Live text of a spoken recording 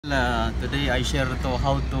Today I share to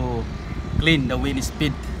how to clean the wind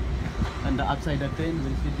speed and the upside the crane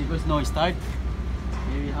wind speed because now it start.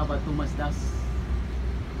 Maybe have too much dust.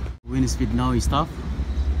 Wind speed now is stop.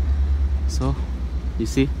 So you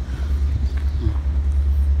see.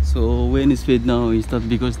 So wind speed now is stop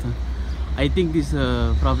because I think this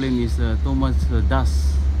problem is too much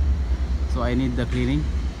dust. So I need the cleaning.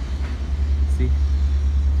 See.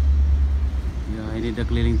 Yeah, I need the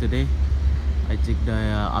cleaning today. I check the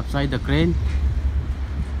upside the crane.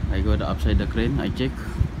 I go to upside the crane. I check.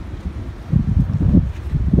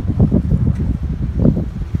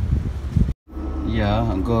 Yeah,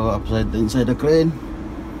 I go inside the crane.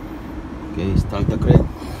 Okay, start the crane.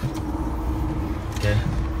 Okay.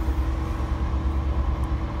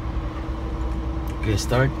 Okay,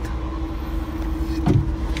 start.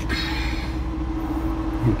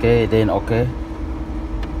 Okay, then okay.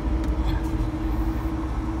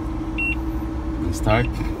 Start.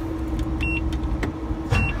 So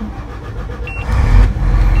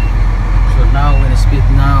now when speed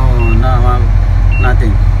now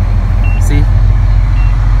nothing. See?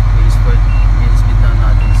 When speed now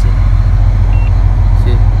nothing.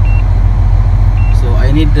 See? So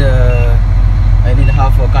I need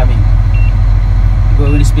half for coming.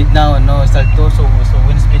 Go when speed now no start to so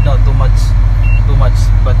when speed now too much.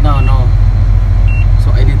 But now no.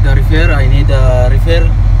 So I need the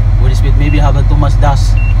repair. Wind speed maybe have too much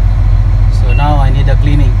dust, so now I need a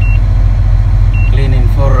cleaning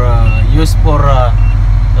for use for a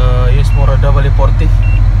WD-40.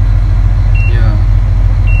 Yeah,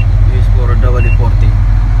 use for a WD-40.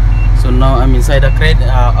 So now I'm inside the crate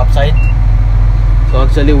upside. So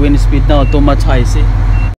actually wind speed now too much high. See.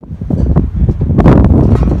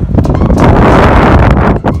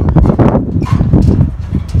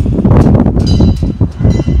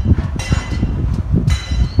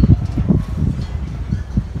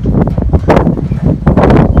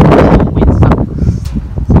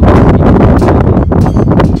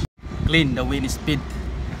 Clean the wind speed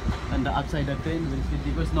and the upside the crane wind speed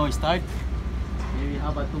because now it start. Maybe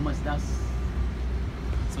have too much dust.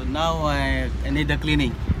 So now I need the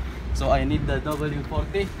cleaning. So I need the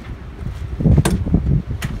W40.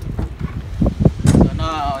 So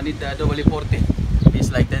now I need the W40.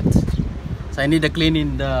 It's like that. So I need the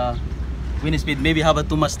cleaning the wind speed. Maybe have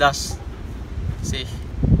too much dust. See?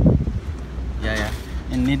 Yeah.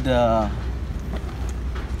 And need the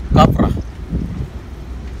capra.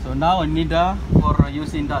 So now I need for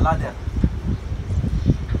using the ladder.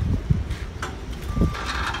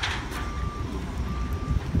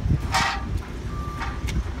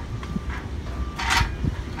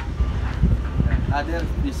 Ladder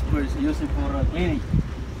is using for cleaning.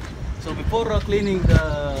 So before cleaning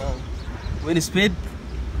the wind speed,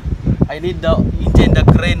 I need the engine, the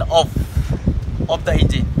crane off the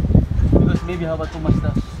engine because maybe have too much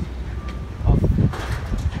dust.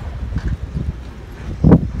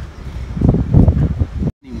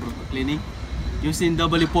 Cleaning using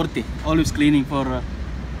W40, always cleaning for the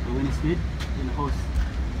wind speed in the hose.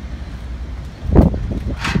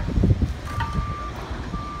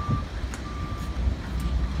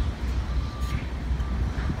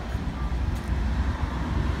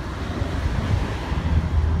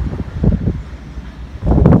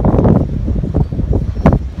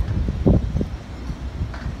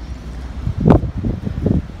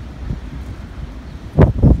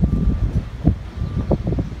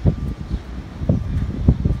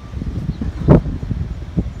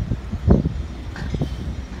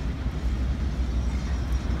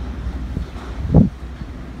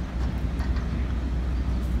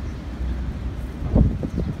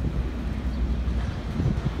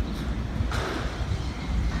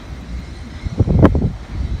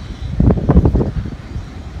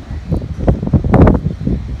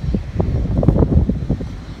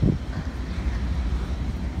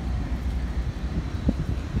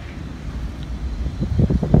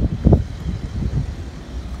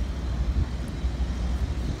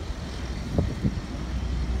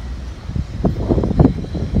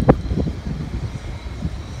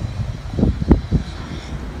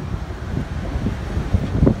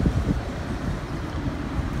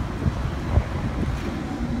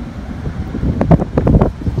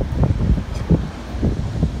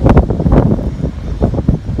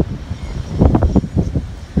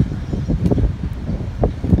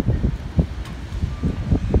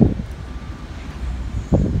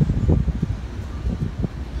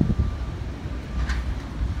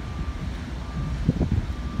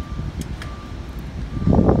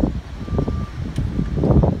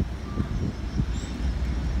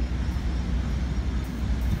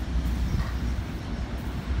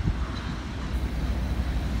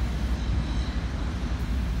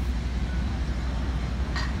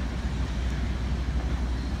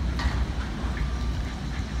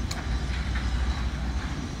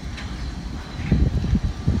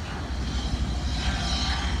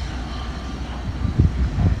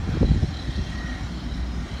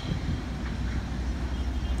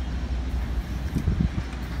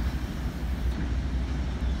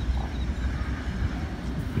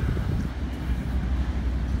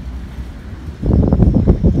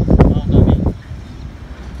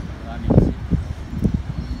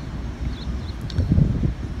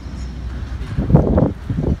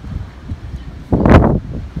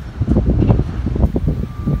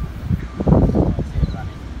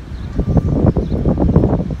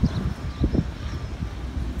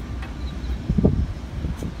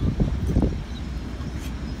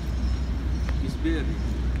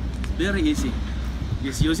 very easy.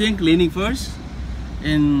 Just using cleaning first,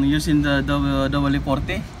 and using the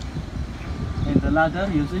W40 and the ladder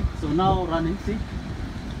using. So now running, see.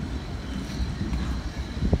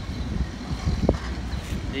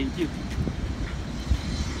 Thank you.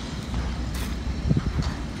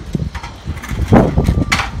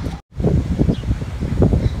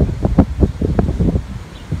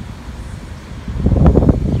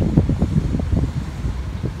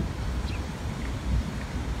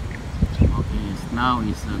 Now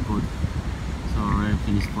is good, so we're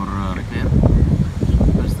finished for repair.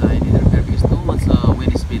 First I need to repair because too much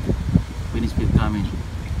wind speed coming.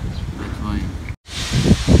 That's why.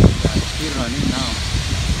 Yeah, it's still running now.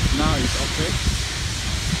 Now it's okay.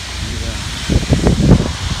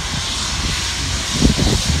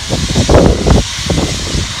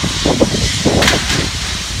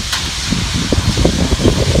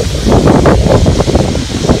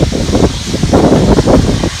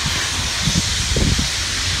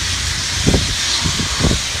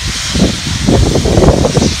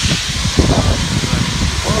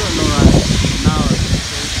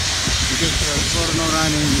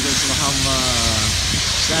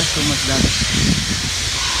 That's too much done. So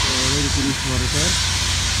ready to finish for repair.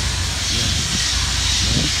 Yeah.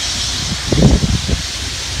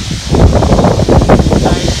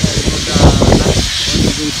 Guys, I put the light on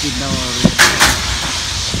the windspeed now already.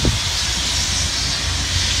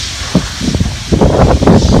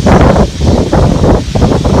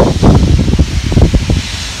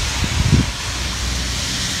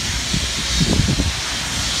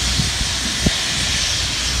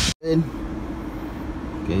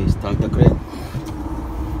 Okay, start the crane.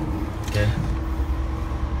 Okay.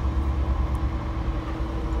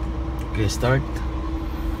 Okay, start.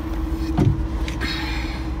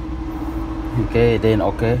 Okay, then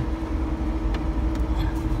okay.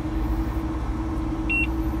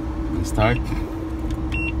 Start.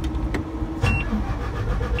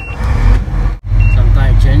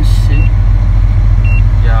 Sometimes change, see?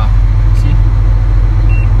 Yeah, see?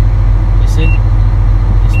 You see?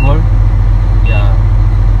 It's small. Yeah.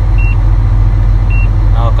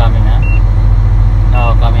 Now coming, huh?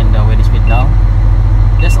 Now coming the wind speed now.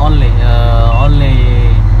 Just only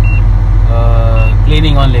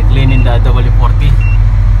cleaning the W40.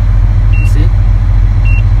 You see?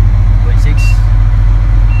 0.6.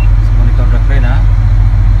 Let's monitor the crane, huh?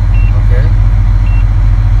 Okay.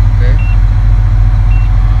 Okay.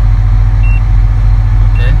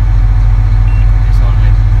 Okay. This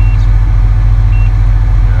only.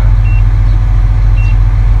 Yeah.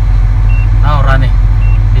 Now running.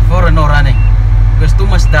 Before no running because too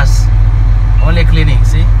much dust. Only cleaning,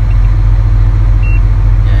 see?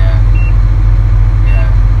 Yeah. Yeah.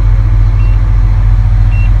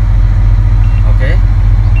 Okay.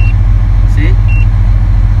 See?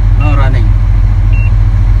 No running.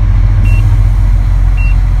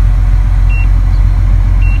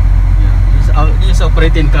 Yeah. This is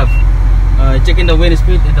operating curve. Checking the wind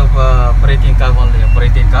speed and of operating curve only.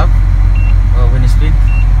 Operating curve. Wind speed.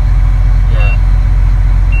 Yeah.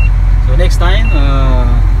 So next time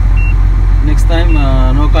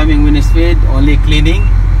no coming wind speed, only cleaning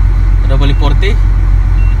W40,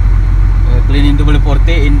 cleaning W40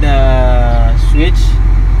 in the switch,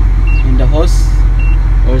 in the hose,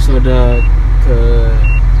 also the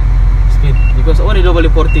speed, because only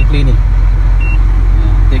W40 cleaning.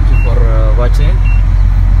 Thank you for watching.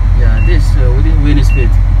 Yeah, this with this wind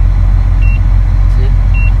speed. See,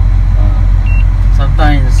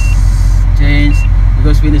 sometimes change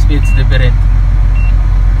because wind speed is different.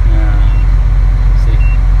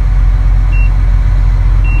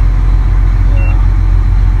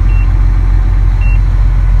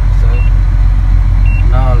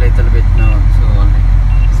 Little bit now, so only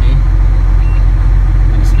see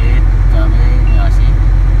wind speed coming, yeah, see,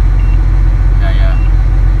 yeah.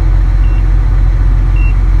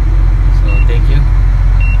 So thank you.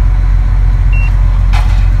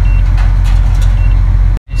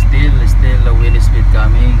 Still the wind speed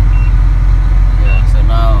coming, yeah. So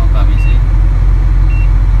now coming, see.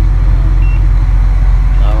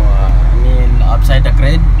 Now I mean upside the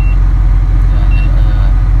crane.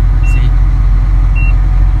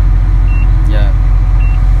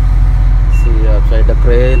 Upside the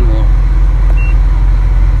crane.